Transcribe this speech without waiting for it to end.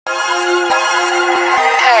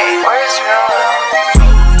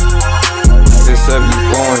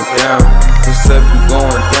going down. If it's up, you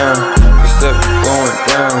going down. If it's up, you going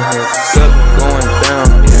down. If it's up, you going down.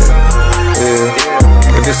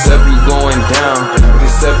 If it's up, you going down. If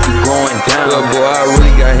it's up, you going down. Look, boy, I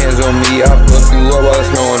really got hands on me. I fuck you up while it's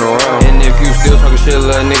snowing around. And if you still talking shit,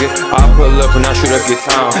 little nigga, I'll pull up and I'll shoot up your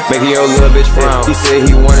town, making your little bitch frown. He said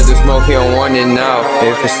he wanted to smoke, he don't want it now.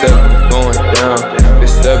 If it's up, you going down. If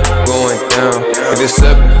it's up, you going down. If it's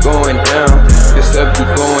up, you going down. If it's up, you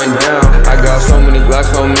going down. I got so many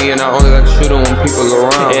Glocks on me, and I only like to shoot them when people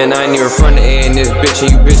around. And I ain't even from the A in this bitch,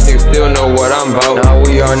 and you bitch niggas still know what I'm about. Now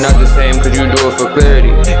we are not the same, cause you do it for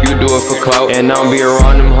clarity, you do it for clout. And I don't be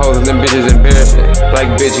around them hoes and them bitches embarrassing. Like,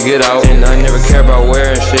 bitch, get out. And I never care about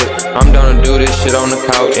wearing shit. I'm down to do this shit on the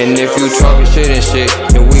couch. And if you talking shit and shit,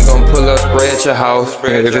 then we gon' pull up, spray at your house.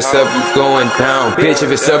 If it's up, you going down. Bitch,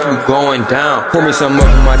 if it's up, you going down. Pour me some up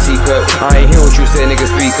in my teacup. I ain't hear what you said, nigga,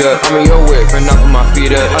 speak up. I'm in your whip and knocking my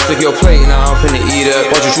feet up. I took your plate, now I'm finna eat up.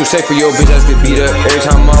 Watch what you say for your bitch, I just get beat up. Every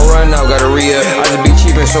time I run, I gotta re-up. I just be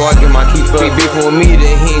cheapin', so I get my keep up. Keep beefing with me,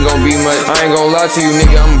 then he ain't gon' be much. I ain't gon' lie to you,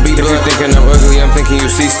 nigga, I'ma beat up. If you thinking I'm ugly, I'm thinking you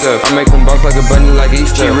see stuff. I make them bounce like a bunny, like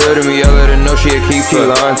Easter. She real to me, I let her know she a keeper. She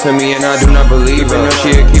lying to me and I do not believe her. Know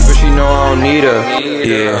she a keeper, she know I don't need her.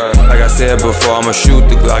 Yeah, like I said before, I'ma shoot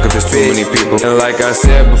the Glock if there's too many people. And like I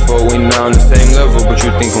said before, we not on the same level, but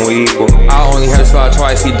you thinking we equal. I only had to slide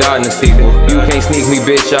twice, he died in the sequel. You can't sneak me,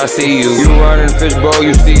 bitch, I see you. You run in the fishbowl,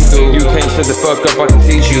 you see through. You can't shut the fuck up, I can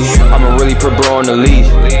teach you. I'ma really put bro on the leash.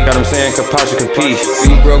 Got him saying Kapacha compete.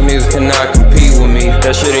 These broke niggas cannot compete with me.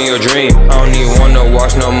 That shit in your dream. I don't even want no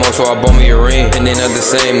watch no more, so I bought me a ring. And they not the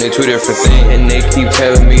same, they two different things. And they keep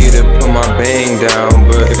telling me to put my bang down.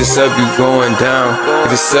 But if it's up, you going down.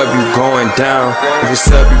 If it's up, you going down. If it's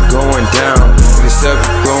up, you going down. If it's up,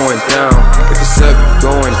 you going down. If it's up, you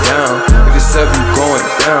going down. If it's up, you going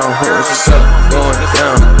down. If it's up, you going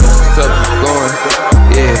down.